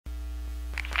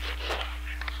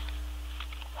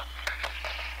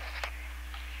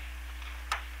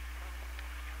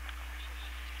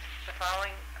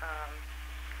following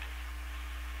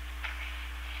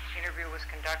interview was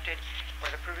conducted for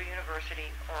the Purdue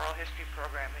University Oral History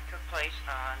Program. It took place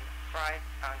on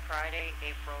Friday,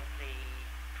 April the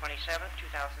 27th,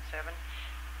 2007.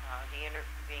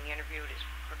 Being interviewed is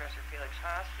Professor Felix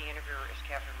Haas. The interviewer is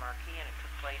Katherine Markee, and it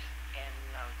took place in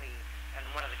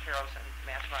one of the Carrollton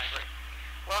Mass Library.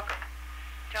 Welcome.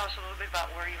 Tell us a little bit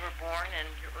about where you were born and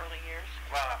your early years.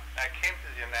 Well, I came to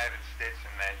the United States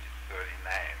in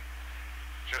 1939,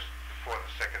 just before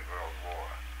the Second World War.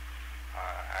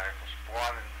 I was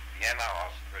born in Vienna,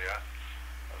 Austria,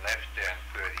 left there in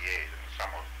 38, in the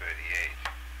summer of 38,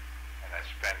 and I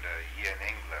spent a year in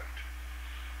England,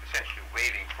 essentially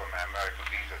waiting for my American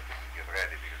visa to get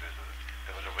ready, because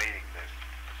there was a waiting list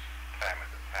time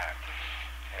at the time.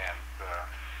 And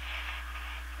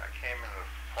I came in the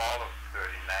fall of 39,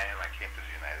 I came to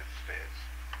the United States.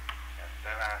 And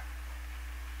then in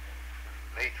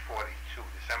late 42,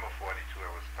 December 42,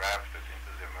 I was drafted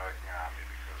into the American Army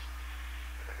because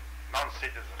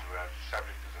non-citizens were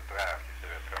subject to the draft if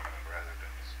they were permanent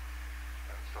residents.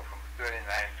 And so from 39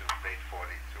 to late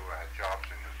 42, I had jobs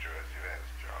in New Jersey,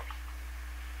 various jobs.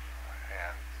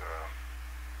 And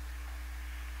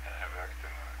I worked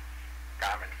in a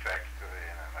garment factory,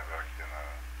 and I worked in a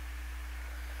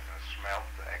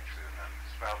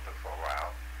smelter for a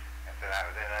while. And then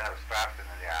I was drafted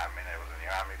in the Army, and I was in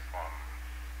the Army from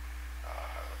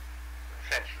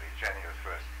essentially January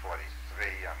 1st,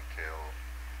 43 until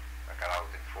I got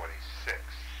out in 46. And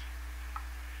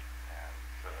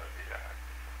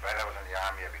while I was in the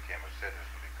Army, I became a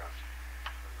citizen, because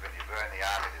when you were in the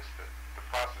Army, the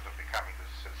process of becoming a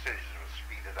citizen was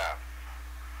speeded up.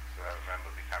 So I remember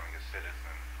becoming a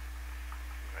citizen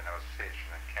when I was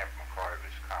stationed in Camp McCoy,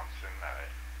 Wisconsin.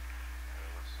 It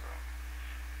was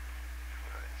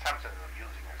in some sense an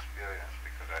amusing experience,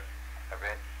 because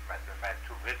my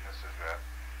two witnesses were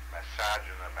my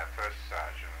sergeant and my first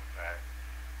sergeant.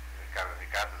 We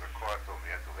got to the courtroom,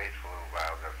 we had to wait for a little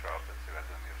while. I felt that they were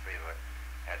doing me a favor.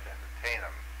 I had to entertain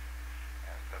them,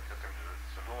 and I took them to the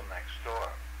saloon next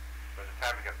door. By the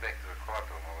time we got back to the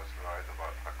courtroom, I was worried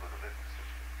about how good a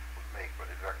witnesses would make, but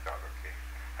it worked out okay.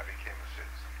 I became a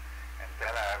citizen. And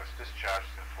then I was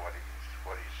discharged in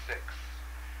 46.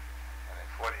 And in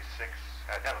 46,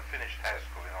 I never finished high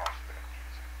school in Austin.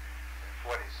 In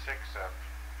 46, I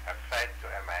applied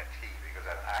to MIT because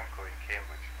I had an uncle in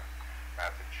Cambridge,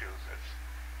 Massachusetts.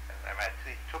 And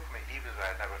MIT took me, even though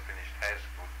I had never finished high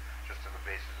school, just on the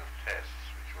basis of tests,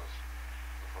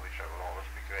 for which I will always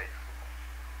be grateful.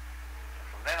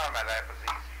 From then on, my life was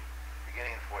easy.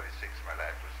 Beginning in 46, my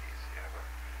life was easy. I was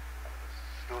a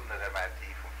student at MIT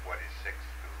from 46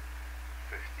 to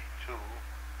 52, a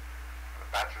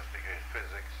bachelor's degree in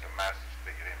physics, a master's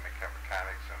degree in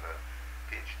mechanics, and a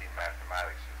PhD in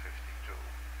mathematics in 52.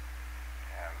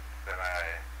 And then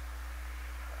I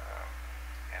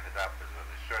ended up as a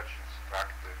research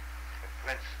instructor at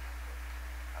Princeton.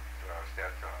 I was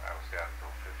there until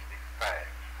 55.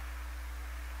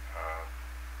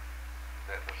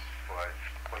 That was for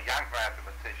a young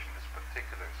mathematician. This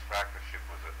particular instructorship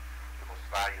was the most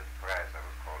valued prize. I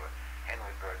would call it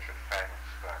Henry Burchard Fine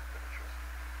Instructor, which was a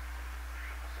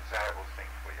desirable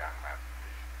thing for a young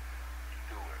mathematician to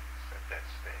do at that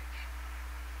stage.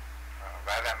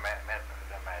 While I met at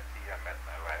MIT, I met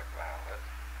my wife Violet,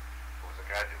 who was a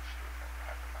graduate student in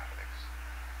mathematics.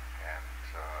 And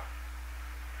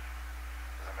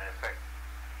as a matter of fact,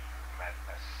 my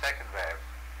second wife,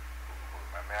 who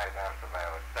I married after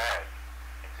Violet died,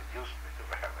 introduced me to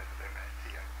Violet at MIT.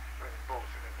 We were both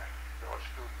at MIT. They were all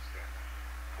students there in the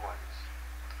 40s.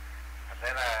 And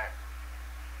then I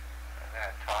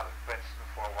taught at Princeton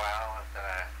for a while, and then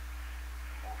I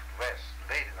moved west,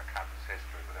 late in the campus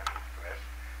history, but I moved west,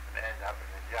 and then ended up in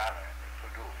Indiana, in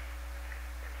Purdue, in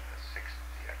the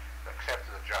 60s. I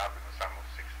accepted a job in the summer of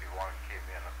 61, came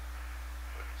in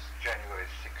January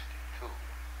 62.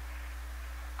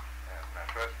 And my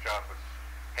first job was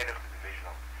head of the division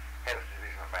of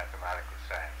mathematical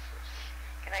sciences.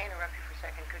 Can I interrupt you for a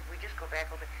second? Could we just go back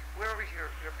a little bit? Where were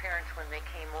your parents when they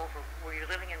came over? Were you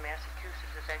living in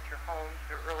Massachusetts? Is that your home?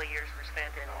 Your early years were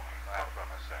spent in? No, I was by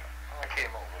myself. I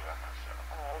came over by myself.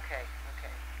 Oh, okay.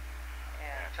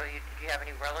 And so do you have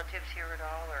any relatives here at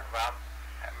all? Or? Well,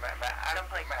 I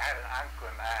had an uncle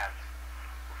and aunt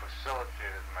who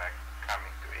facilitated my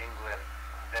coming to England,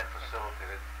 then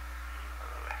facilitated.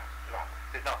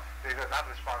 They were not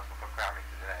responsible for coming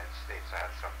to the United States. I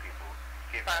had some people who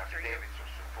gave me affidavits of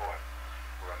support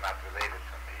who were not related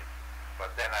to me.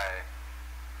 But then at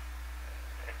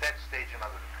that stage, in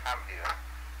order to come here,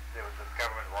 the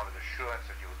government wanted assurance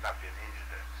that you would not be an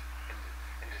indigent.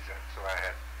 So I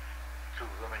had two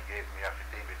women gave me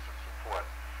affidavits of support,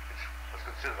 which was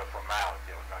considered a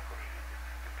formality. I was not going to be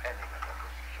depending on that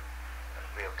was a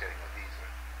way of getting a visa.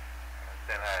 And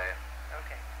then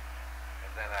Okay.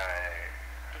 I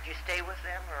Did you stay with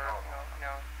them or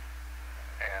no?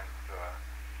 And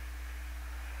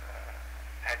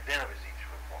had dinner with each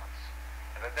of them once.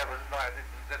 And that was no, I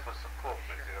didn't. That was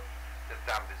appropriate. Sure. They've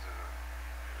done this.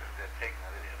 They're taking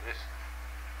a little risk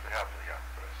to help a young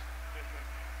person.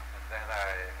 And then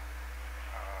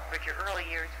But your early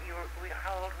years,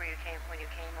 how old were you when you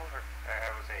came over? I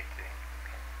was 18. Okay.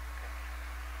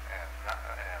 And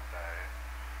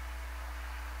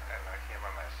I came by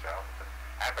myself. But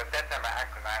at that time, my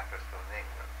uncle and aunt were still in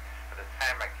England. By the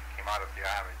time I came out of the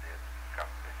army, they had come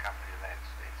to the United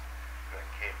States, in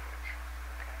Cambridge.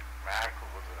 Okay. My uncle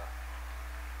was at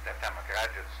that time a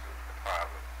graduate student at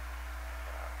Harvard.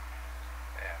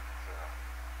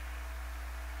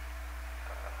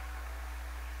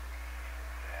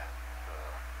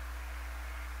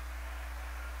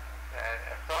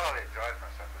 I thoroughly enjoyed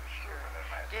myself at the school.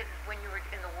 When you were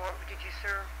in the war, did you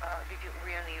serve? Were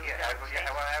you in the U.S.?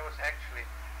 Well, I was actually,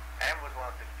 I was one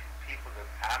of the people that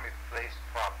the Army placed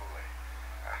properly.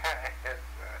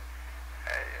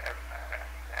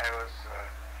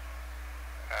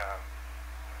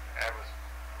 I was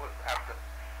put after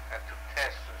I took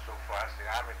tests and so forth. The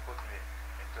Army put me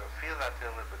into a field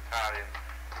artillery battalion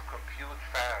to compute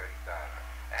firing data.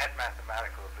 I had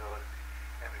mathematical ability,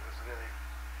 and it was really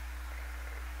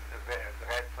the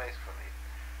right place for me.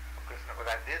 Because what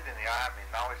I did in the Army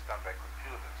now is done by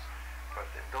computers, but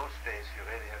in those days you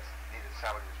really needed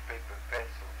somebody with paper and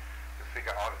pencil to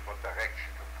figure out in what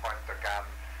direction to point the gun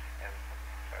and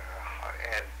how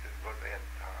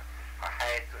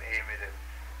high to aim it, and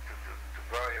to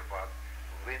worry about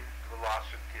wind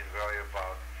velocity, and worry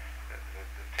about the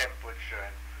temperature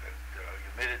and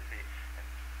humidity,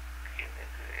 and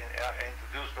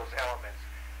introduce those elements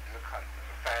into the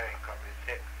firing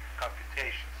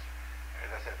computations. As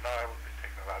I said, no, I would be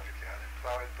technologically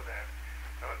unemployed, but I have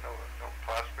no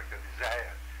prospect or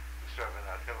desire to serve in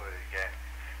artillery again.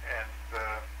 And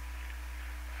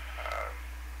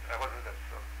I was with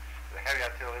the heavy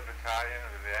artillery battalion,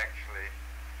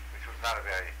 which was not a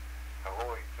very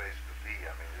heroic place to be.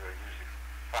 I mean, we were usually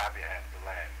far behind the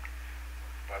line.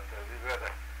 But we were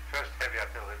the first heavy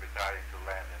artillery battalion to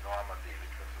land in Normandy,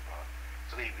 which was about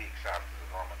 3 weeks after the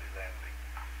Normandy landing.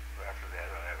 After that,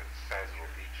 I had a sizable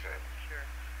beachhead. Sure.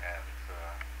 And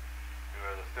we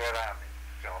were the Third Army,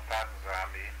 General Patton's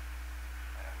army,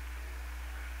 and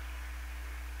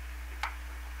we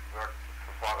worked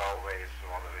fought our ways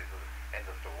all the way to the end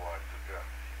of the war into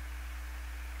Germany.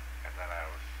 And then I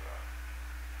was,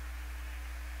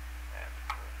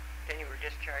 then you were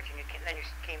discharged, and then you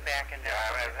came back and...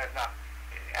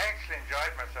 I actually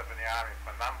enjoyed myself in the Army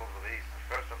for a number of reasons.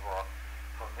 First of all,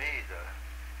 for me,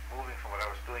 moving from what I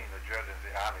was doing in New Jersey to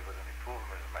the Army was an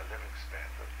improvement in my living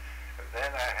standard. And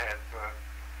then I was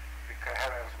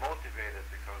motivated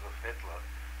because of Hitler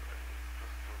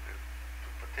to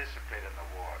participate in the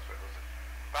war. So it was a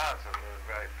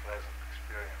very pleasant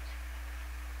experience.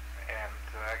 And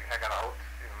I got out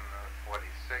in 46,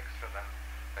 and then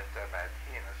at 19,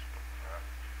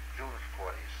 June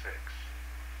 46.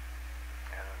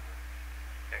 And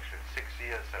actually in 6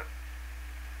 years I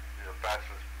did a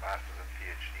bachelor's, master's, and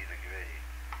PhD degree,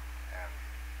 and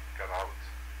got out.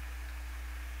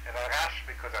 And I rushed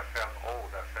because I felt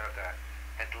old. I felt I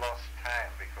had lost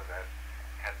time because I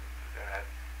had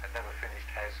never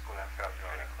finished high school. I felt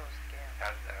I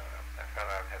felt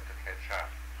I had to catch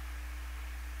up.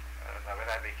 Now when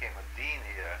I became a dean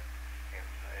here in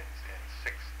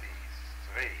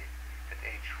 63, at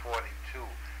age 42,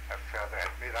 I felt I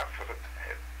had made up for the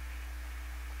time.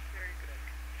 Very good.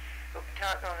 So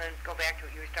then go back to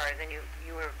what you started. Then you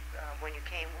were when you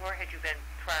came. Where had you been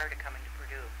prior to coming to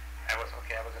Purdue? I was at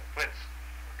Princeton.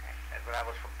 Okay. And when I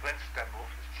was from Princeton, I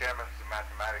moved as chairman of the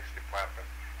mathematics department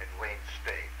at Wayne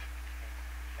State.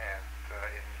 And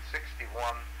in 61,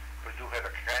 Purdue had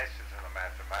a crisis in the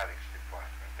mathematics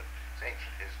department. It's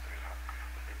ancient history now.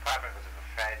 The department was in a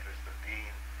fight with the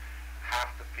dean.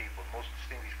 Half the people, most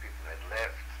distinguished people, had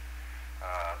left.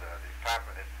 The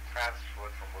department had been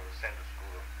transferred from what was then the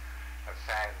School of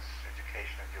Science,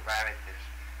 Education, and Humanities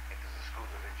into the School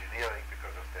of Engineering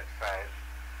because of that fight.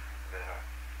 The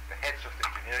heads of the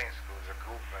engineering schools, a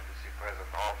group went to see President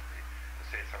Hoffman to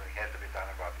say something had to be done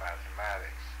about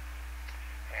mathematics.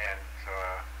 And so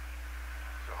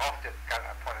Hoffman got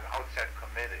appointed an outside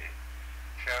committee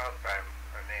chaired by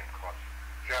a name called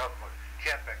chaired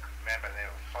by a man by the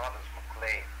name of Saunders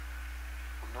McLean,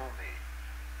 who knew me.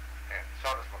 And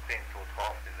Sonus McLean told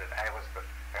Hofty that I was the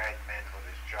right man for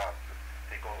this job to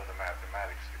take over the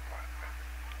mathematics department.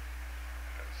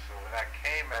 So when I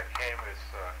came with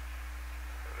a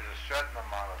certain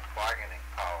amount of bargaining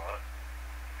power,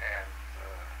 and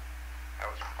I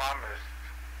was promised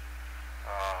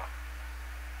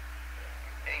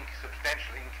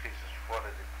substantial increases for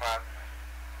the department.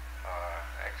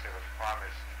 Actually, I was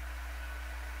promised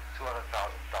 $200,000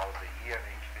 a year in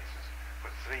increases for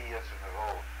 3 years in a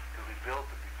row to rebuild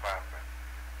the department,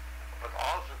 but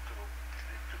also to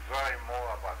worry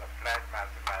more about applied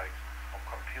mathematics or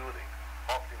computing.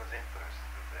 Hopefully was interested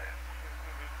in that.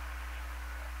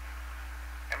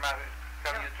 Am I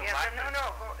telling you too much?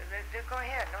 Go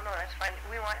ahead. No, that's fine.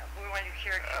 We want to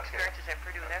share experiences at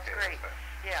Purdue. That's great.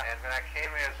 Yeah. And when I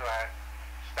came here, so I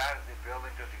started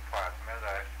rebuilding the department.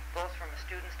 Both from a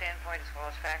student standpoint as well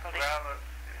as faculty? Well,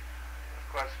 of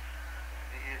course,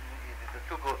 the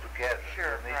two go together.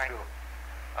 Sure, you need right. to,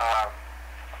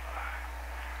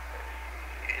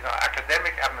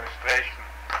 academic administration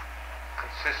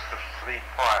consists of 3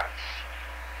 parts.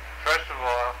 First of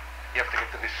all, you have to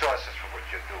get the resources for what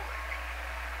you're doing.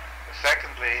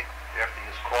 Secondly, you have to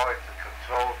use quality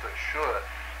control to ensure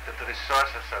that the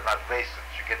resources are not wasted.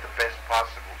 You get the best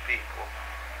possible people.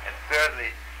 And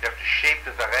thirdly, you have to shape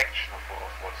the direction of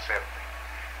what's happening.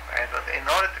 And in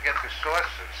order to get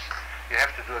resources, you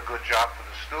have to do a good job for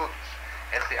the students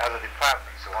and the other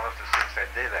departments. So one of the things I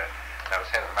did, I was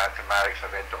head of mathematics.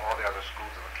 I went to all the other schools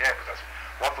on the campus. I said,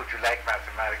 what would you like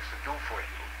mathematics to do for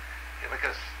you?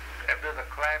 Because I built a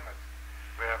climate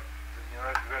where the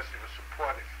university was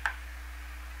supportive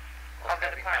of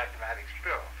having mathematics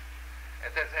built.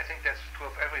 And I think that's true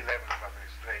of every level of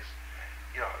administration.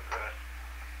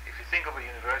 If you think of a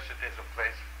university as a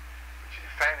place, which you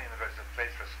define a university as a place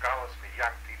where scholars meet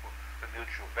young people for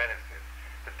mutual benefit,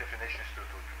 the definition is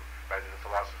by the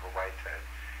philosopher Whitehead,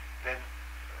 then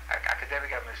academic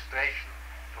administration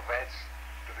provides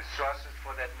the resources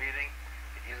for that meeting,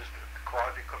 it uses the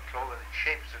quality control, and it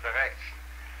shapes the direction.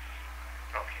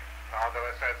 Okay. Now,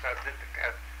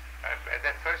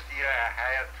 that first year I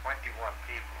hired 21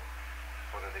 people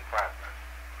for the department.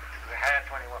 To hire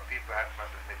 21 people, I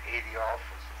must have made 80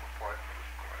 offers of appointment, of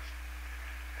course.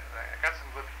 And I got some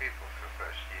good people for the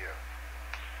first year.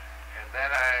 And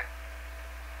then I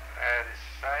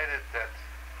decided that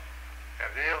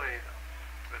the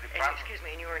department... Excuse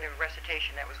me, and you were in a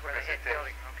recitation. That was where the head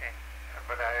building... Okay.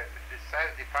 But I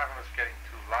decided the department was getting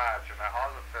too large, and I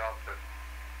also felt that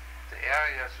the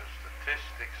areas of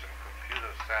statistics and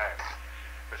computer science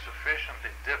were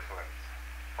sufficiently different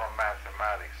from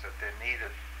mathematics that they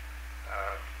needed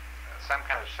some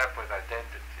kind of separate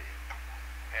identity.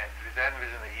 And we then,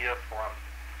 within a year, formed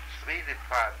 3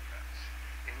 departments.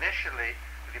 Initially,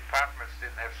 the departments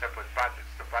didn't have separate budgets.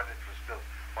 The budget was still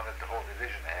one that the whole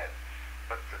division had.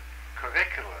 But the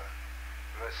curricula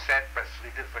were set by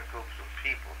 3 different groups of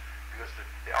people because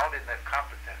they all didn't have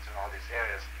competence in all these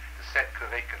areas to set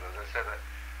curricula. They set a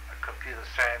computer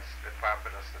science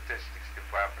department, a statistics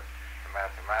department, a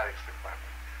mathematics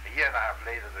department. A year and a half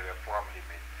later, they were formally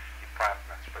made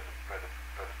departments by the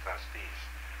trustees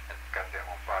and got their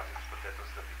own budgets, but that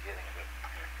was the beginning of it.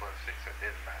 For the 6 I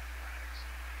did mathematics.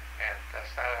 And I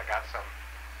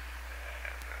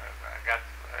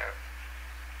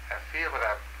feel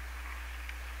that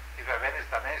if I've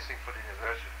done anything for the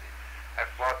university, I've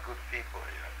brought good people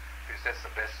here, because that's the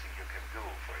best thing you can do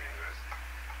for a university.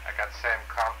 I got Sam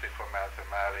Compton for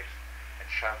mathematics and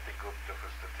Shanti Gupta for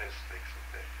statistics. And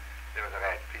they were the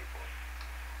right people.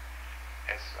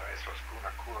 As was Guna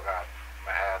Kulrat,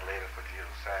 whom I hired later for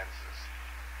geosciences.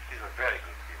 These were very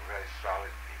good people, very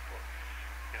solid people.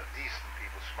 Decent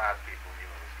people, smart people, knew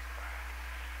what was required.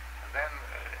 And then,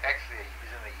 actually,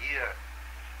 within a year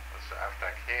or so after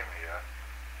I came here,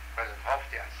 President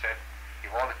Hofty said he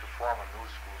wanted to form a new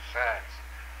school of science,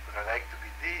 but I'd like to be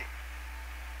dean.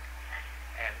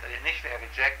 And initially I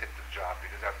rejected the job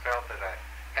because I felt that I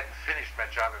hadn't finished my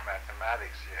job in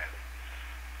mathematics yet.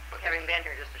 But having been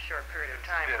here just a short period of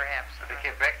time, perhaps. They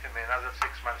came back to me another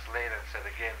 6 months later and said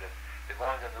again that they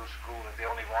wanted a new school and they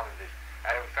only wanted it.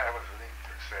 I was willing to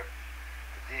accept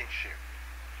the deanship.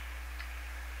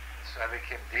 So I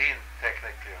became dean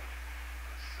technically on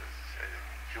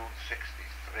June 63.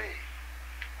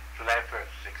 July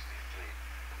 1st, 63,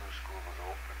 the new school was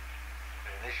open. They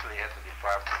initially had the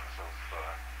departments of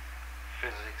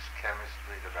physics,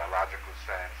 chemistry, the biological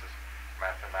sciences,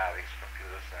 mathematics,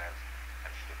 computer science,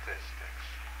 and statistics.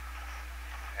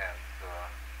 And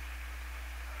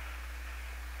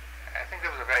I think that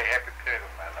was a very happy period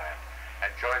of my life. I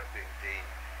enjoyed being dean.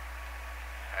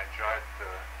 I enjoyed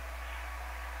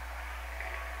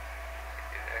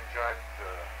enjoyed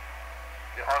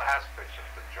all aspects of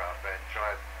the job. I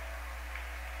enjoyed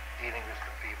dealing with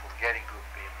the people, getting good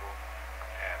people,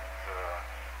 and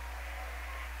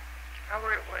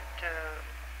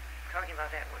talking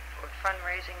about that, what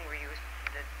fundraising were you?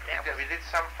 We did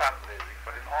some fundraising,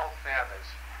 but in all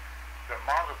fairness, the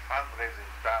amount of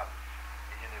fundraising done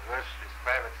in universities,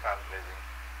 private fundraising,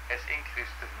 has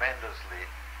increased tremendously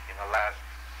in the last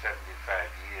 75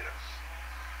 years.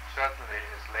 Certainly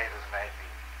as late as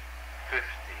 1950,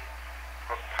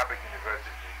 public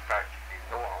universities did practically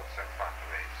no outside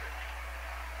fundraising.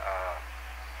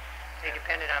 They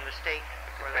depended on the state.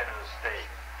 And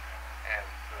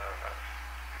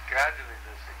gradually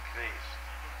this increased.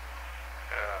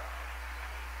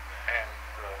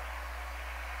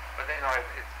 But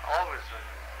it's always,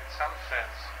 in some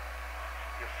sense,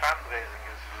 your fundraising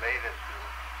is related to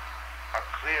how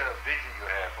clear a vision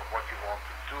you have of what you want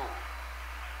to do.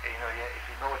 And, if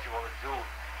you know what you want to do,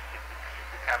 it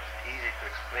becomes easy to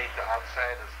explain to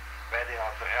outsiders where they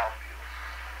ought to help you.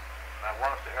 Now,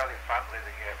 one of the early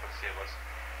fundraising efforts here was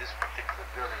this particular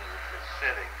building in which we're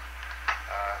sitting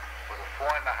was a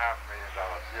 $4.5 million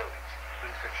building.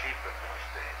 Things were cheap in those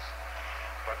days.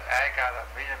 But I got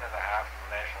 $1.5 million from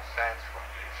the National Science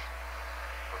Foundation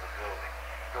for the building.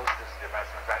 Those days, the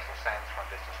National Science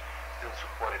Foundation still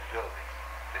supported buildings.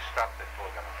 They stopped that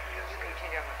program a few years later.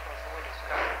 Continue on the close the windows.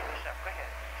 Go ahead.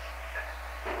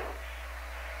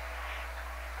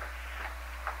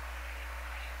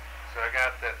 So we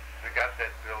got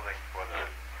that building for the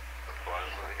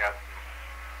proposal. We got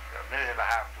 $1.5 million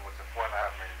towards a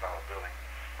 $4.5 million building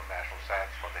from National Science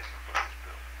Foundation for this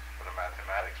building, for the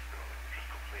mathematics building, which was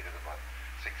completed about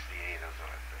 68 or so,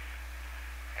 I think.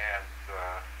 And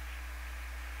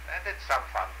I did some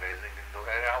fundraising.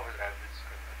 I always had this,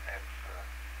 and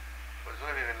it was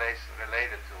really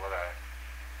related to what I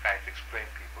tried to explain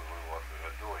to people what we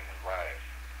were doing and why.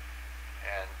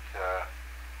 And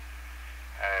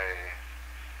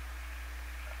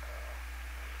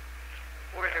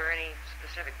were there any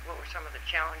specific, what were some of the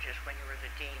challenges when you were the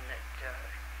dean that you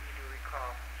do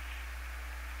recall?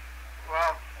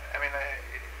 Well, I mean, I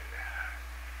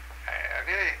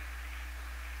really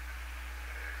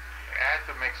had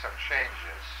to make some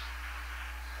changes.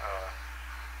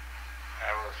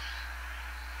 I was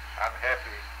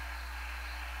unhappy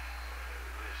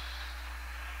with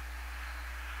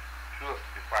two of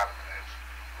the department heads,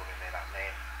 who remain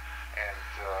unnamed, and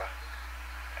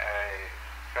I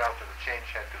felt that a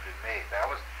change had to be made. I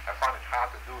found it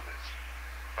hard to do this,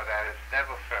 but I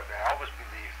never felt, I always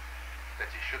believed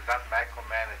that you should not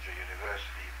micromanage a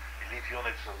university. You leave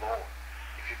units alone.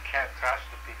 If you can't trust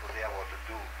the people there what to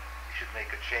do, you should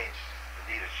make a change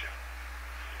in leadership.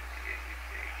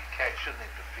 You shouldn't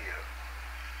interfere.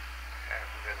 And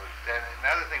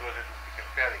another thing was, it became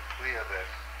fairly clear that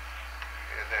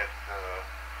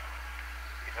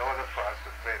in order for us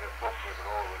to play the appropriate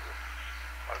role as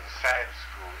a science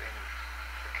school in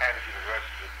the kind of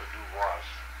university that Purdue was,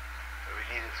 we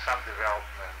needed some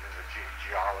development in the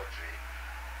geology,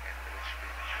 which we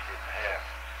didn't have.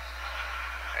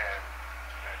 And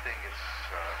I think it's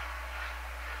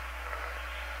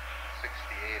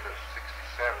 68 or 67,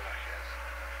 I guess.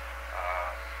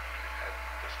 I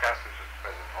discussed this with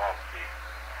President Hofsty.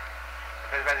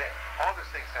 All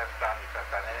these things I've done, if I've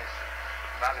done anything,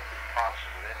 would not have been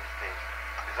possible at any stage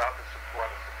without the support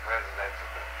of the presidents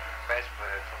and the vice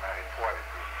presidents from my reporting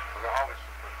group, who were always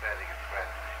sympathetic and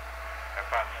friendly.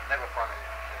 I never found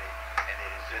any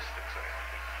resistance or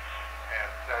anything.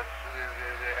 And I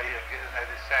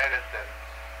decided that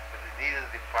we needed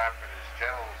a department in this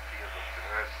general field of the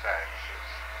earth sciences.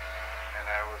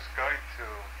 And I was going to,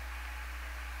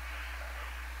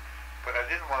 but I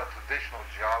didn't want a traditional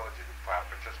geology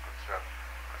department just concerned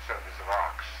with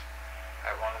rocks.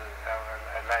 I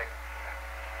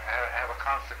have a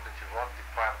concept that you want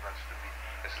departments to be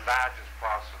as large as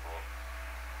possible,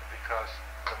 because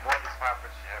the more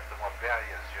departments you have, the more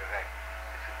barriers you erect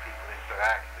between people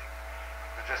interacting.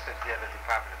 So just that the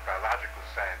Department of Biological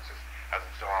Sciences has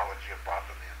zoology or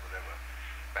botany or whatever.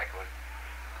 Back when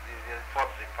the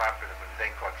important department of a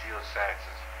thing called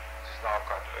geosciences, which is now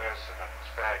called earth and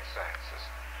atmospheric sciences.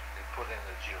 They put in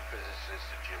the geophysicists,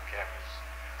 the geochemists,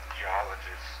 the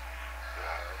geologists, the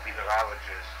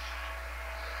mineralogists,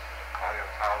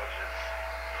 paleontologists,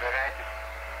 a variety of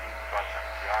people, even got some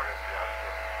geography, a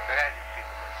variety of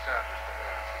people concerned with the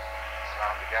earth and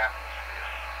surrounding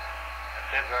atmosphere. And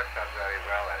that worked out very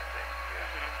well, I think. Yeah.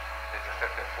 They just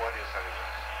had their 40th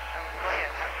anniversary.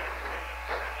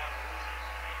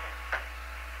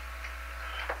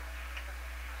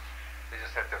 They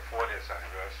just had their 40th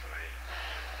anniversary.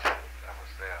 I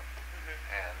was there.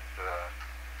 And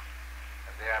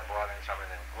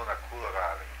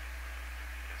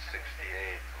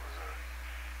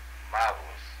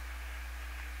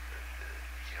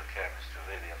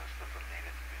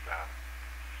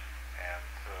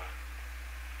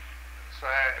So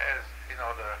as you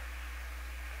know,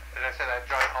 as I said, I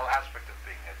enjoyed all aspects of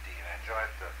being a dean. I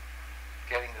enjoyed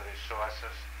getting the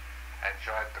resources. I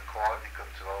enjoyed the quality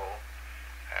control.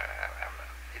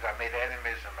 If I made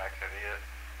enemies in my career,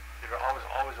 they were always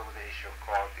over the issue of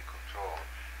quality control.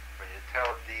 When you tell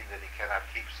a dean that he cannot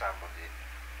keep somebody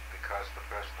because the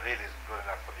person really isn't good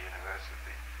enough for the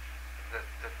university, that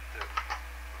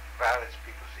violates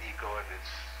people's ego, and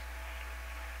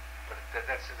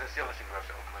that's the only thing that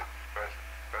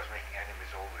was making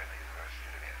enemies over in the university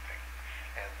than anything.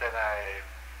 And then I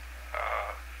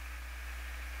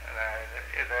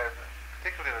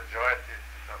particularly enjoyed the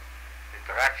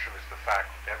interaction with the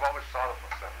faculty. I've always thought of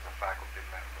myself as a faculty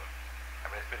member. I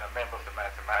mean, I've been a member of the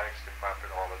mathematics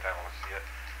department all the time I was here.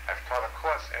 I've taught a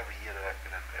course every year that I've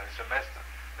been at, every semester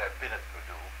that I've been at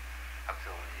Purdue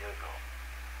until a year ago.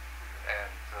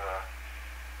 And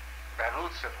my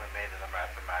roots have remained in the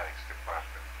mathematics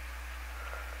department.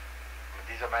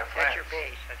 These are my friends. That's your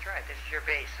base. That's right. This is your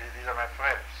base. These are my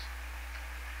friends.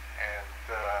 And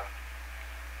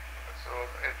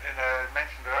and I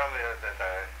mentioned earlier that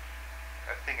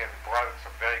I think I've brought in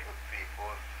some very good people.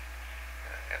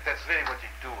 And that's really what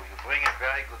you do. You bring in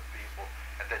very good people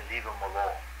and then leave them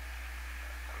alone.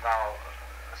 Now,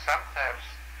 sometimes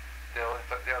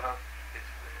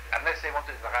unless they want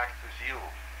to interact with you,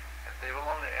 and there are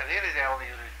one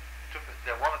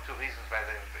or two reasons why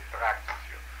they interact with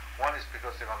you. One is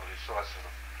because they want the resources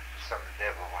of some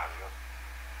endeavor or other.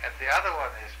 And the other one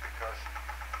is because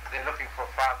they're looking for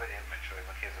a father image, or in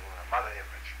the case of a mother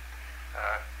image.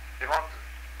 They want to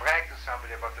brag to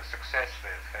somebody about the success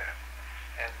they've had.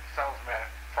 And some of my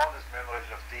fondest memories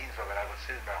of deans were when I would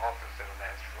sit in my office on the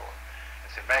 9th floor and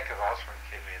say, Michael Rossman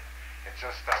came in and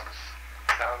just done this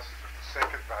analysis of the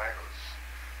second virus.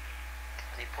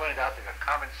 He pointed out there were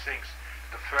common things,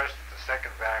 the first and the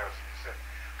second virus, and he said,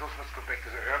 those must go back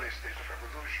to the early stage of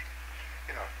evolution.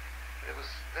 You know, I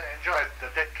enjoyed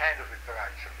that kind of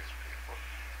interaction with people.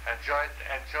 I enjoyed,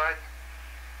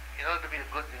 in order to be a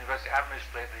good university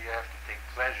administrator, you have to take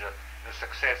pleasure in the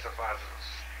success of others.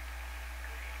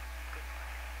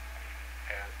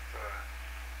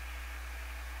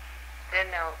 And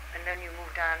then you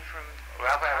moved on from... Well,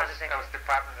 I was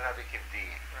department and I became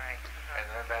dean. Right. And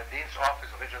then my dean's office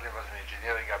originally was in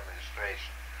engineering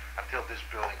administration until this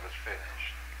building was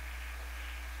finished.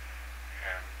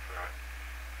 And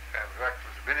I worked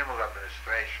with minimal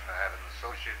administration. I had an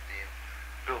associate dean,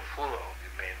 Bill Fuller, whom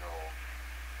you may know.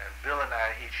 And Bill and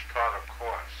I each taught a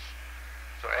course.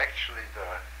 So actually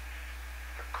the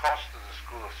cost of the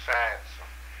School of Science of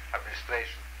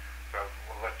administration were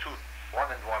 1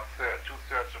 and 1/3,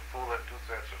 2/3 of Fuller and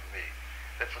 2/3 of me.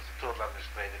 That was the total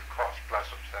administrative cost, plus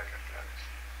some secretaries.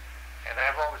 And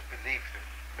I've always believed in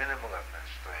minimal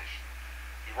administration.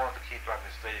 You want to keep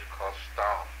administrative costs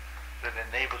down. That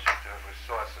enables you to have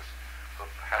resources for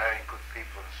hiring good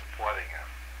people and supporting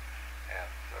them.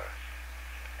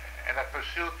 And I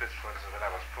pursued this, for instance, when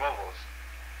I was provost.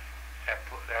 I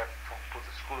put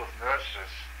the School of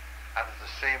Nurses under the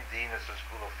same dean as the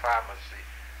School of Pharmacy,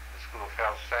 the School of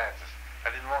Health Sciences. I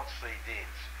didn't want 3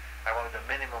 deans. I wanted a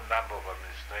minimum number of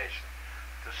administration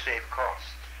to save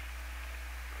cost.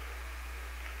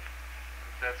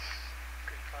 That's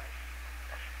good point.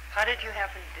 How did you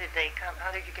did they come, how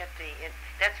did you get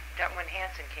that when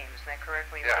Hansen came, isn't that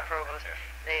correct? When you were the provost? Yeah.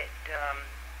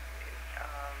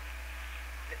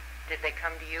 Did they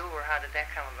come to you, or how did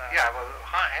that come about? Yeah, well,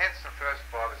 Hansen first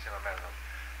brought us in a man of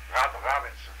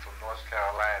Robinson from North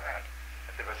Carolina, and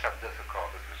there were some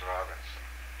difficulties with Robinson.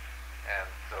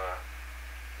 And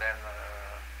then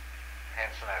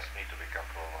Hansen asked me to become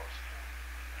provost.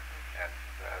 And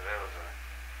that was a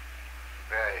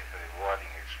very rewarding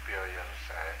experience.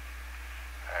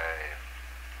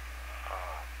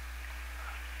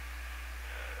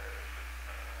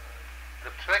 The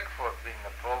trick for being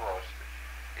a provost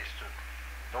is to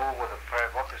know what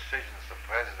decisions the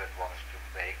president wants to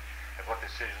make and what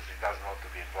decisions he doesn't want to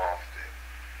be involved in.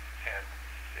 And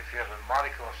if you have a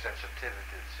modicum of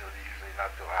sensitivity, it's usually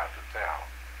not too hard to tell.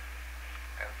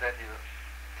 And then you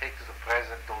take to the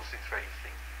president those things where you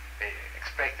think they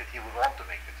expect that he would want to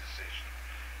make the decision.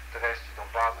 The rest you don't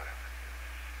bother him.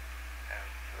 And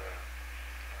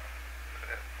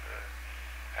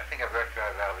I think I worked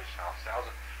very well with Hansen. I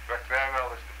also worked very well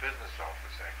with the business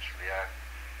office, actually.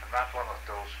 I'm not one of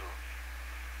those who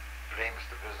blames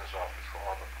the business office for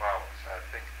all the problems. I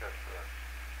think that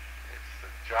it's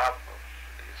the job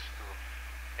is to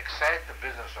excite the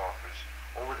business office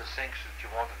over the things that you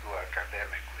want to do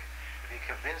academically. If you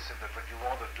convince them that what you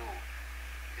want to do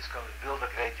is going to build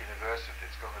a great university,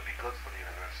 it's going to be good for the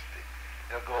university,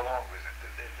 they'll go along with it.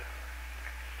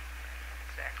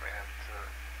 exactly. And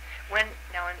When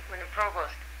the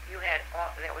provost, you had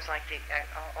all, that was like the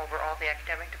over all the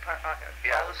academic department.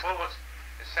 yeah, the provost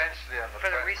essentially on For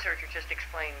the researcher, just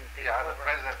explain the. yeah, the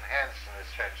President Hanson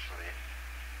essentially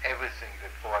everything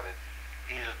reported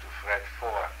either to Fred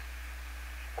Ford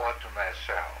or to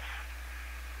myself.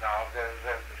 Now, the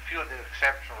few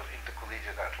exception was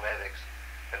intercollegiate athletics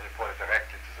that reported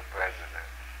directly to the president,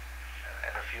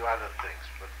 and a few other things,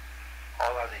 but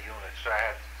all other units. So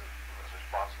I was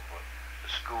responsible for the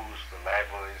schools, the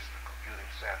libraries, the computing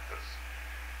centers,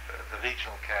 the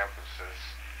regional campuses.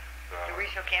 The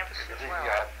regional campuses as well?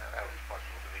 Yeah, I was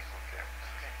responsible for the regional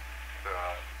campuses. Okay.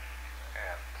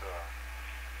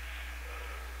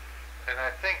 And I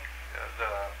think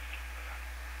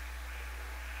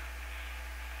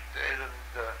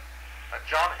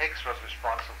John Hicks was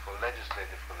responsible for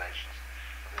legislative relations,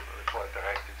 reported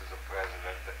directly to the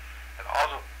president, and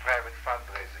also private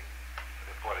fundraising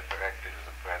reported directly to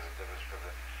the president. It was for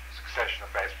the succession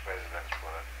of vice presidents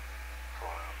for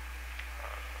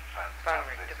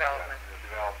fundraising, development.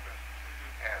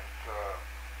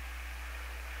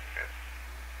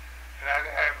 And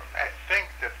I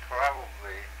think that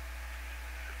probably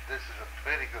this is a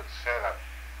pretty good setup.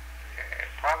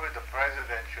 Probably the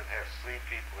president should have 3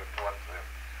 people report to him.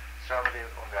 Somebody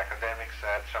on the academic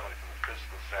side, somebody from the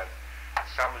fiscal side, and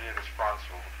somebody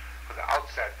responsible for the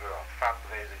outside world,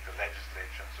 fundraising, the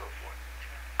legislature, and so forth.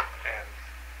 And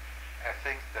I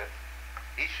think that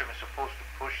each of them is supposed to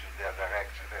push in their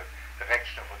direction, the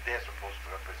direction of what they're supposed to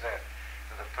represent.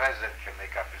 And the president can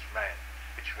make up his mind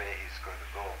which way he's going to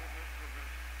go.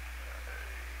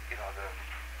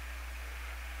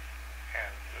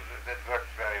 That worked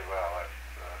very well.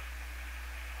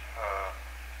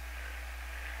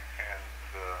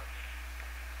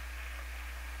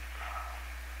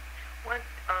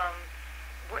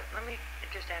 Let me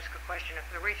just ask a question. If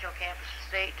the regional campuses,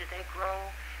 did they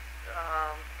grow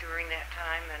during that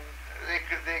time? And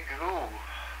they grew.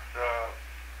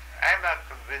 I'm not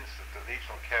convinced that the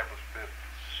regional campus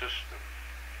system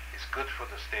is good for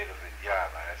the state of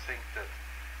Indiana. I think that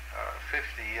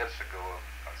 50 years ago,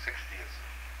 or 60 years,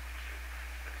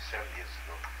 maybe 70 years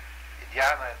ago,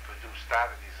 Indiana and Purdue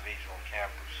started these regional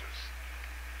campuses.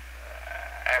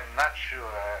 I'm not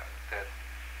sure that,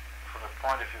 from the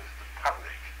point of view of the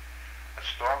public, a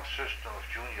strong system of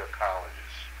junior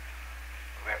colleges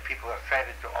where people are fed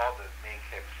into all the main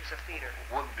campuses a feeder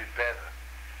wouldn't be better,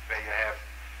 where you have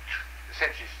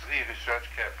essentially 3 research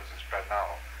campuses by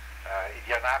now.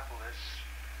 Indianapolis,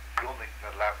 Bloomington,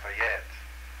 and Lafayette,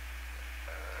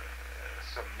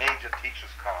 some major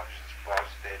teachers' colleges, Ball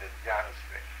State and Indiana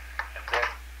State, and then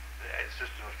a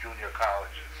system of junior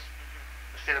colleges.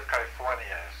 The state of California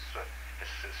has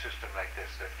a system like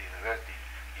this, that the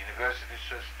university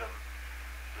system,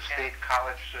 the state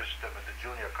college system, and the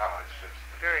junior college system.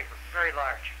 Very, very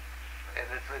large. And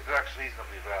it works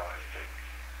reasonably well, I think.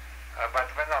 But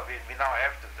we now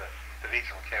have the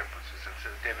regional campuses, and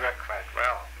so they work quite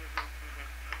well.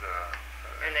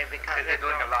 And they're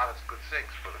doing a lot of good things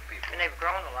for the people. And they've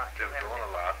grown a lot. They've grown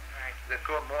a lot. Right. They've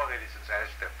grown more really since I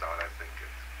stepped out, I think.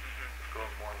 They've grown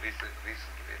more recent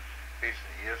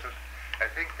years. And I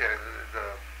think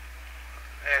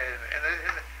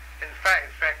in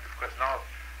fact, of course, now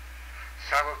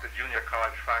some of the junior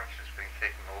college functions being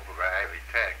taken over by Ivy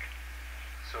Tech.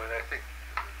 So I think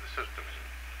the system is in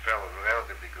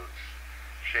relatively good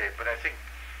shape. But I think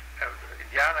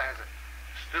Indiana has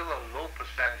still a low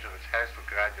percentage of its high school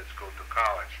graduates go to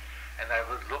college. And I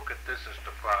would look at this as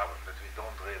the problem, that we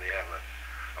don't really have a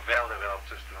well-developed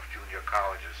system of junior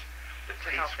colleges that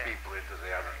feeds people into the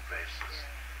other places.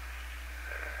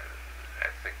 I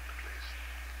think, at least.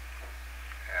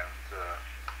 And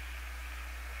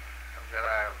then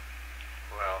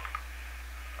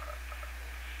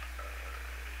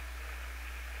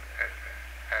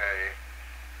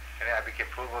I became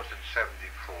provost in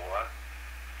 '74,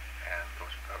 and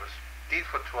I was dean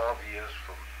for 12 years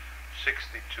from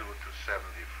 '62 to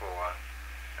 '74,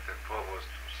 and then provost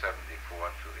from '74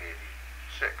 to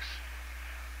 '86.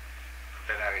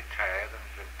 Then I retired and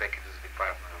went back into the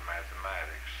Department of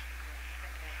Mathematics.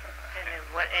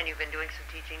 And you've been doing some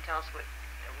teaching. Tell us what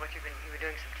you were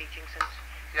doing some teaching since.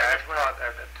 Yeah, I taught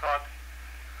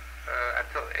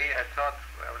until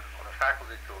I was on the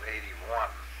faculty till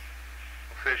 '81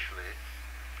 officially.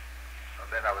 And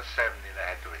then I was 70 and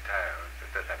I had to retire.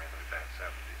 At that time I retired at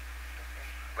 70.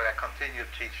 But I continued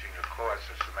teaching a course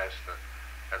a semester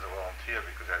as a volunteer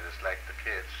because I just liked the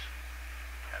kids.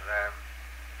 And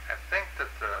I think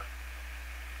that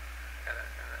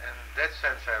in that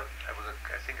sense I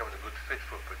think I was a good fit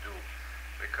for Purdue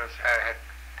because I had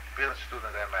been a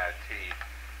student at MIT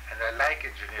and I I like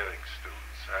engineering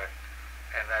students,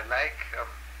 and I like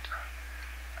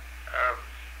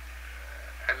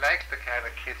the kind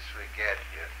of kids we get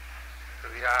here.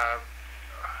 We are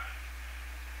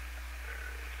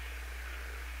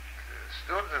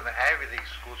students in the Ivy League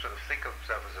schools sort of think of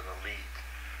themselves as an elite.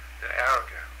 They're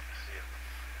arrogant. See.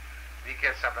 We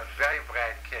get some very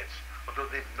bright kids who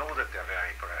don't even know that they're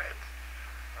very bright,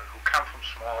 who come from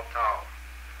small town.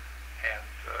 And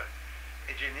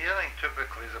engineering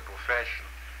typically is a profession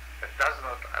that does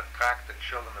not attract the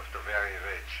children of the very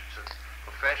rich. It's a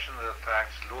profession that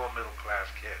attracts lower middle class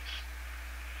kids.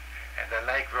 And I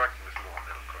like working with lower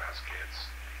middle class kids.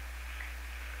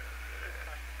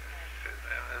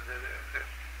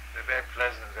 They're very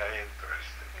pleasant and very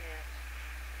interesting.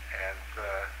 Yeah. And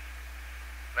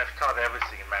I've taught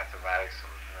everything in mathematics.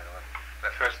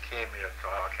 When I first came here, I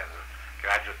taught all kinds of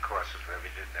graduate courses where we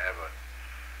didn't have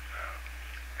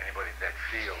anybody in that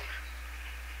field.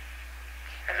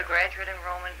 Has the graduate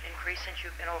enrollment increased since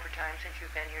you've been over time, since you've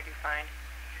been here, do you find?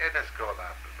 It has gone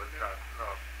up, but no.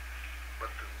 But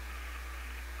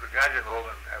the graduate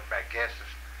enrollment, my guess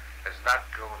is, has not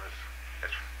grown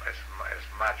as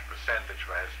much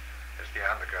percentage-wise as the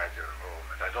undergraduate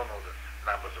enrollment. I don't know the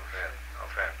numbers offhand,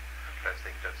 but I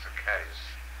think that's the case.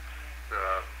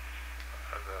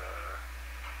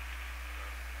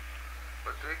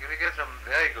 But we get some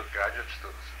very good graduate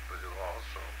students in Purdue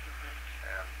also,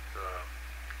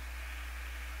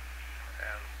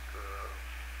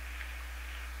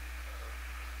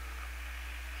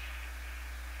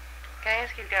 Can I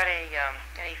ask you, got any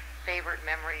favorite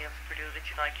memory of Purdue that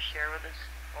you'd like to share with us,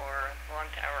 or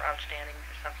outstanding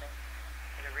or something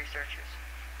for the researchers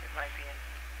that might be in?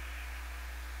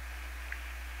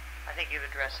 I think you've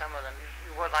addressed some of them.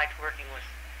 You would like working with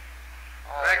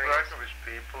all I like areas. working with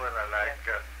people, and I like,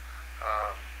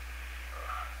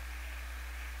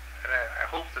 and I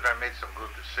hope that I made some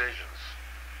good decisions.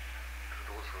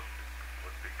 Those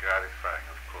would be gratifying,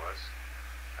 of course.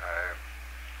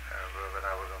 When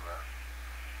I was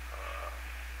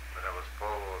when I was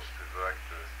provost, I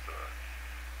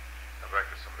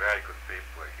worked with some very good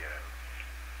people again.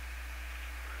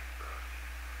 With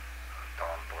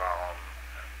Don Brown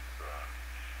and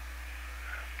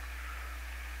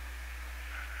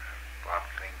Bob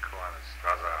Klinkhorn and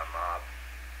Strasser Arnott.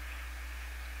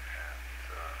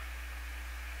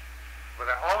 But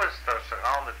I always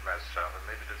surrounded myself, and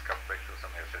maybe this comes back to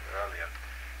something I said earlier,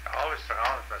 I always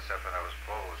surrounded myself when I was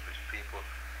provost with people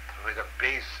with a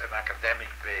base, an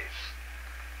academic base.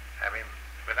 I mean,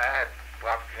 when I had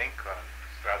Bob Klinkhorn and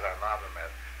Strasser Arnott,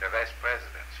 they're vice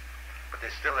presidents, but they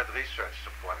still had research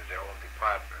support in their own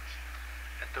departments.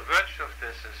 And the virtue of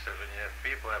this is that when you have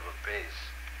people have a base,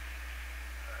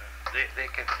 they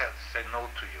can say no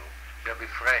to you. They'll be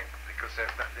frank because they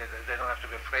don't have to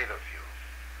be afraid of you.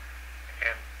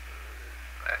 And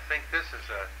I think this is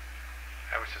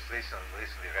I was just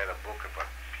recently read a book about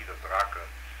Peter Drucker,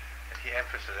 and he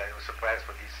emphasized, I was surprised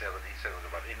what he said was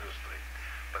about industry.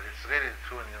 But it's really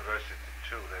true in university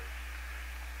too, that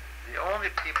the only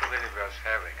people really worth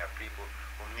having are people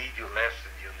who need you less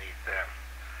than you need them.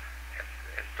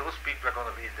 And those people are going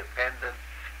to be independent,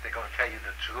 they're going to tell you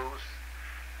the truth,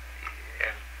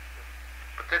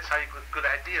 but that's how you get good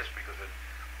ideas, because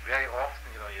very often,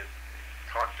 you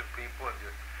talk to people and you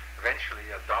eventually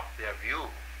adopt their view.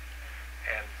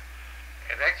 And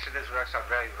actually this works out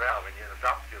very well. When you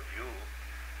adopt your view,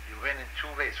 you win in two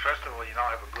ways. First of all, you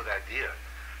now have a good idea.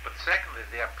 But secondly,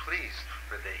 they are pleased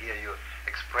when they hear you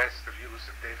express the views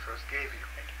that they first gave you.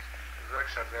 It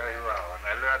works out very well. And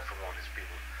I learned from all these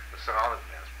people who surrounded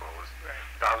me, I suppose. Right.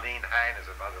 Darlene Hein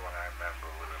is another one I remember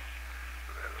with a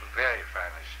very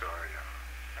fine historian.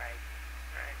 Right.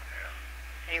 Yeah.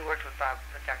 And you worked with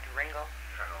Dr. Ringel?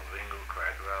 I know Ringel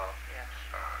quite well. Yes.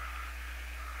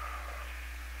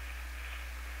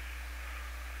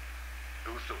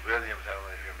 Luther Williams, I don't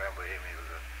know if you remember him, he was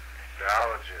a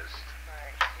biologist.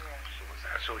 Right, yes. Who was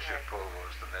associate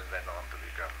provost and then went on to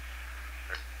become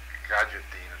a graduate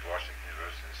dean at Washington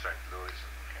University in St. Louis,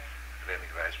 and then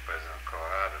vice president of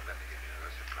Colorado, and then became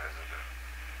university president.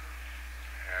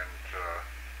 And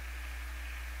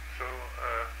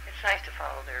it's nice to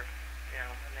follow their,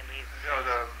 and then leave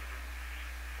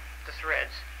the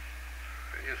threads.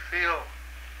 You feel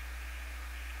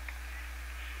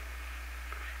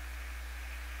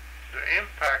the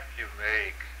impact you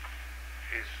make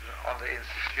is on the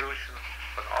institution,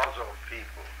 but also on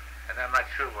people. And I'm not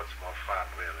sure what's more fun,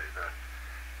 really. The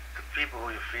people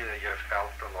who you feel that you have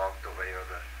helped along the way, or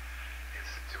the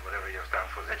institute, whatever you've done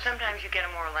for the institute. But sometimes you get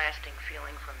a more lasting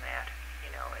feeling from that,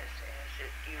 as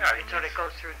it sort of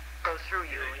goes through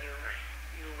you, and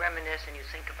you you reminisce and you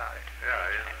think about it.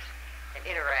 Yeah, and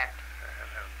interact.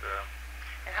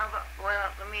 And And how about,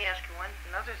 well, let me ask you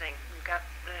another thing. You got,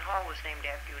 the hall was named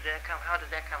after you. How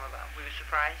did that come about? Were you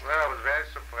surprised? well, I was very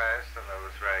surprised and I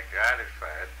was very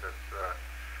gratified that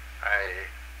I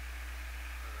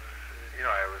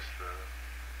was the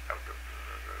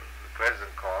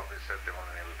president called me, said they want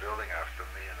to name a building after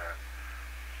me, and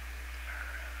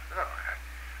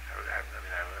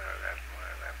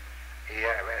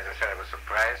as I said, I was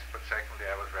surprised, but secondly,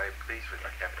 I was very pleased with it.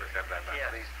 I kept with them, I'm not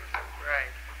pleased with it.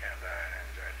 Right. And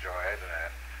I enjoyed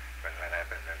it. When the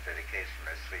dedication,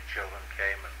 my 3 children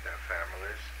came and their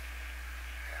families.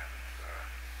 And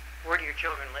where do your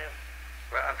children live?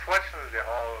 well, unfortunately, they're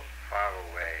all far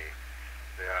away.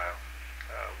 They are,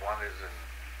 one is in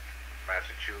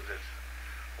Massachusetts,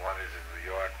 one is in New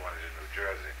York, one is in New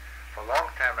Jersey. For a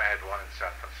long time, I had one in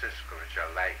San Francisco, which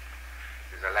I liked,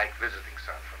 because I like visiting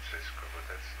San Francisco, but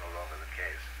that's no longer the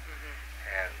case. Mm-hmm.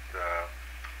 And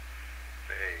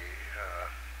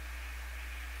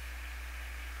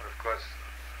of course,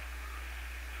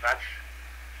 much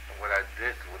of what I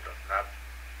did was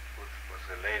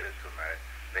related to my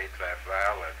late wife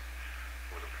Violet,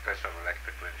 who was a professor of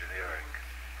electrical engineering.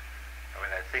 I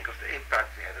mean, I think of the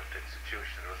impact we had of the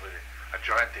institution. It was really a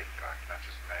joint impact, not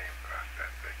just my impact, I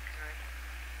think. Right.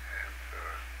 And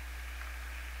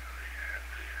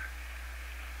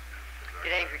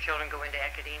Did any of your children go into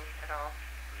academia at all?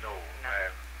 No.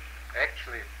 No.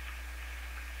 Actually,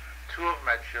 2 of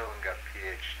my children got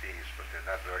PhDs, but they're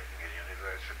not working in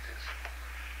universities.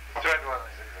 The third one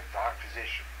is a doc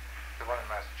physician. The one in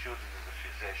Massachusetts is a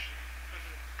physician.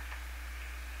 Mm-hmm.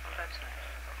 Oh, that's nice.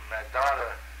 My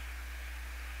daughter,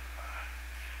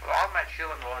 well, all my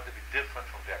children wanted to be different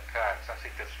from their parents. I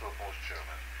think that's true of most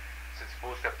children. Since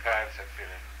most of their parents have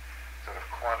been in sort of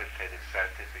quantitative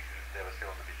scientific endeavors, they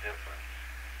want to be different.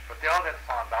 But they all then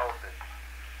found out that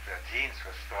their genes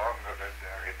were stronger than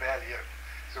their rebellion.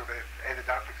 So they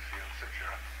ended up with such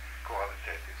a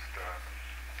qualitative stuff.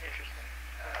 Interesting.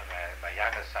 My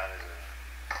youngest son is a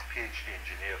PhD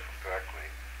engineer from Berkeley,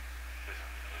 who's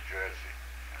in New Jersey.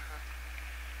 Uh-huh.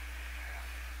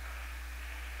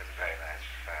 Has a very nice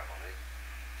family.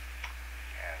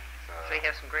 And So you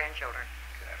have some grandchildren.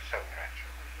 I have 7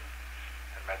 grandchildren.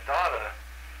 Mm-hmm. And my daughter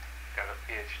got a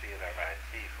PhD at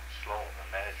MIT from Sloan, a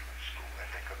management school in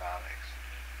economics,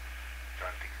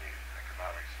 joint degree in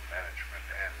economics and management,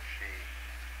 and she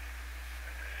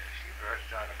first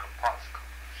joined a consulting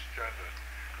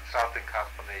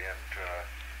company and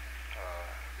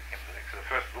became the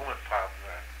first woman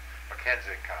partner at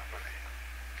McKinsey & Company.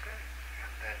 Good.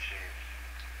 And then she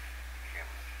became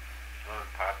woman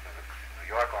partner in the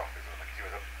New York office. She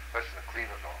was first in the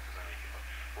Cleveland office, and became a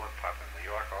woman partner in the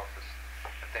New York office.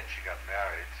 And then she got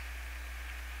married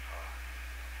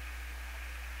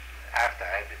after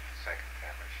I did the second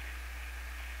time. When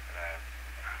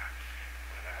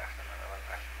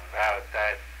Violet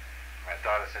died, my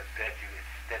daughter said, Dad,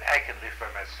 I can live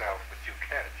by myself, but you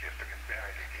can't. You have to get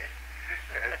married again.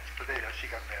 But then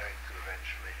she got married too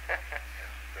eventually.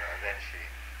 And then she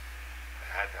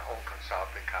had her own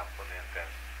consulting company and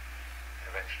then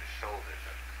eventually sold it.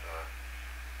 And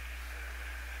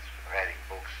it's been writing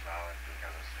books now and doing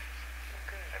other things.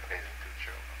 Okay. And raising 2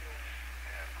 children.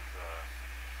 And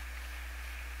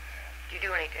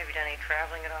have you done any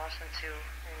traveling at all since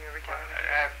in your retirement?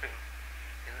 I have been,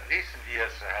 in recent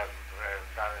years, I haven't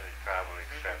done any travel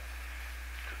except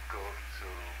to go to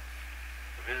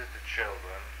visit the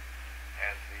children,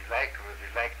 and we like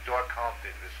Door County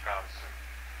in Wisconsin.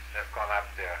 I've gone up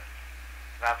there.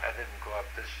 I didn't go up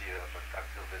this year, but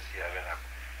until this year I went up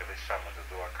every summer to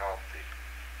Door County,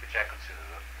 which I consider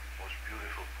the most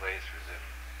beautiful place within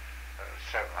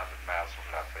 700 miles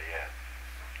from Lafayette.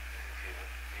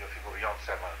 If you go beyond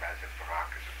 700 miles, you have the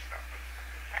Rockies and stuff.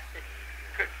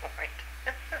 Good point.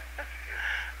 I've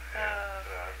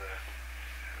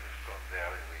gone there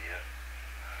every year.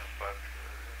 But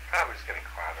probably it's getting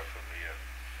harder for me.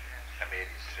 I'm 86,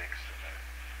 so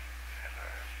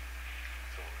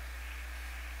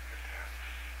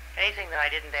Anything that I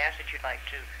didn't ask that you'd like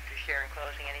to share in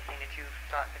closing? Anything that you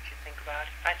thought that you think about?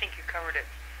 I think you covered it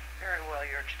very well,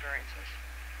 your experiences.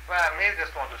 Well, I maybe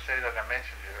just want to say that I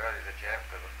mentioned you earlier that you have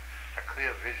to have a clear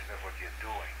vision of what you're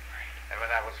doing. And when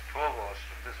I was provost,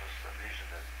 and this was a vision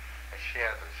that I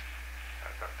shared with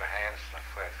Dr. Hansen and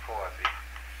Fred Ford,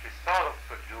 we thought of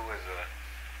Purdue as a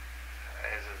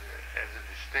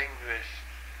distinguished,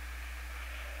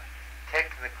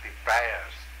 technically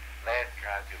biased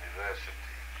land-grant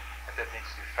university, and that needs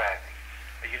defining.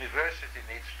 A university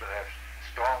needs to have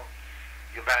strong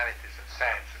humanities and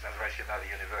sciences, otherwise you're not a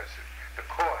university. The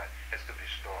core has to be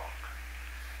strong.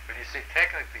 when you say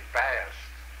technically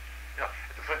biased, you know,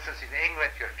 for instance, in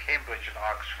England you have Cambridge and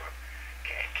Oxford.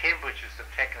 Cambridge is the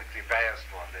technically biased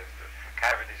one. There's the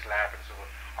Cavendish lab and so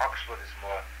on. Oxford is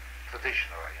more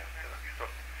traditional. So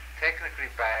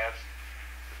technically biased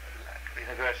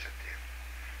university.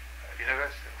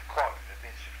 University of quality. That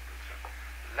means you do so.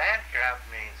 Land grant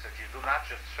means that you do not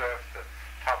just serve the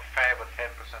top 5 or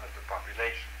 10% of the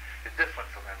population. It's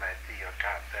different from MIT or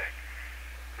Caltech.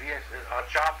 Our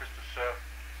job is to serve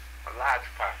a large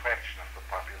fraction of the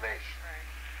population. Right.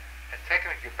 And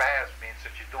technically biased means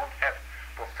that you don't have,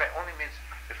 only means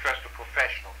refers to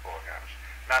professional programs,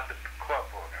 not the core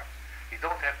programs. You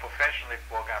don't have professional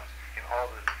programs in all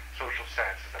the social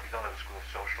sciences. We don't have a school of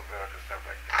social work and stuff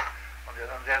like that. On the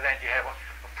other hand, you have a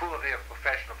full array of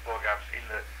professional programs in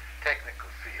the technical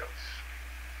fields.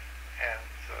 And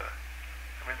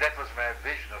I mean, that was my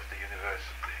vision of the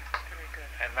university. Very good.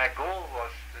 And my goal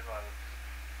was, you know,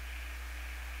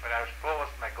 when I was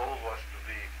provost, my goal was to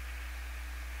be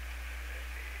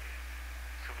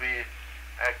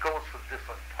goals for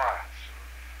different parts.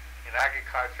 In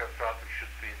agriculture, I thought we should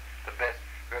be the best.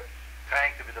 We're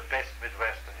trying to be the best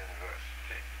Midwestern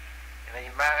university. In the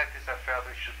humanities, I felt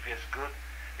we should be as good.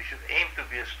 We should aim to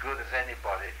be as good as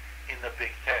anybody in the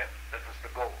Big Ten. That was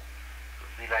the goal. To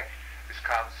be like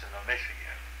Wisconsin or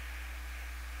Michigan.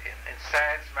 In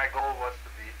science, my goal was to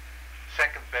be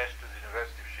second best to the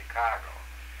University of Chicago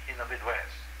in the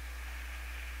Midwest.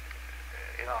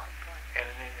 You know, and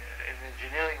in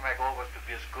engineering, my goal was to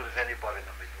be as good as anybody in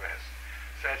the Midwest.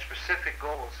 So I had specific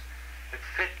goals that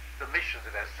fit the mission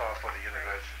that I saw for the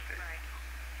university.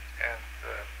 Right.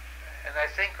 And I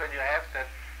think when you have that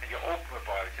and you're open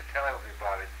about it, you tell everybody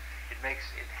about it,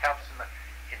 it helps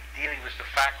in dealing with the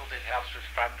faculty, it helps with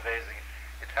fundraising,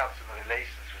 it helps in the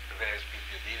relations with the various people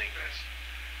you're dealing with.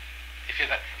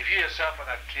 If you yourself are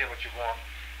not clear what you want,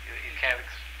 you can't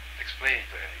explain it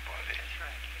to anybody. That's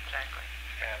right. Exactly.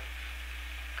 And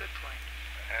good point.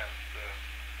 And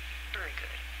very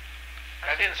good.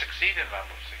 I didn't succeed in a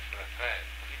number of things, but I tried.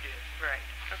 You did. Right.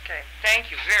 Okay. Thank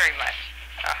you very much.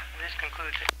 This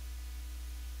concludes it.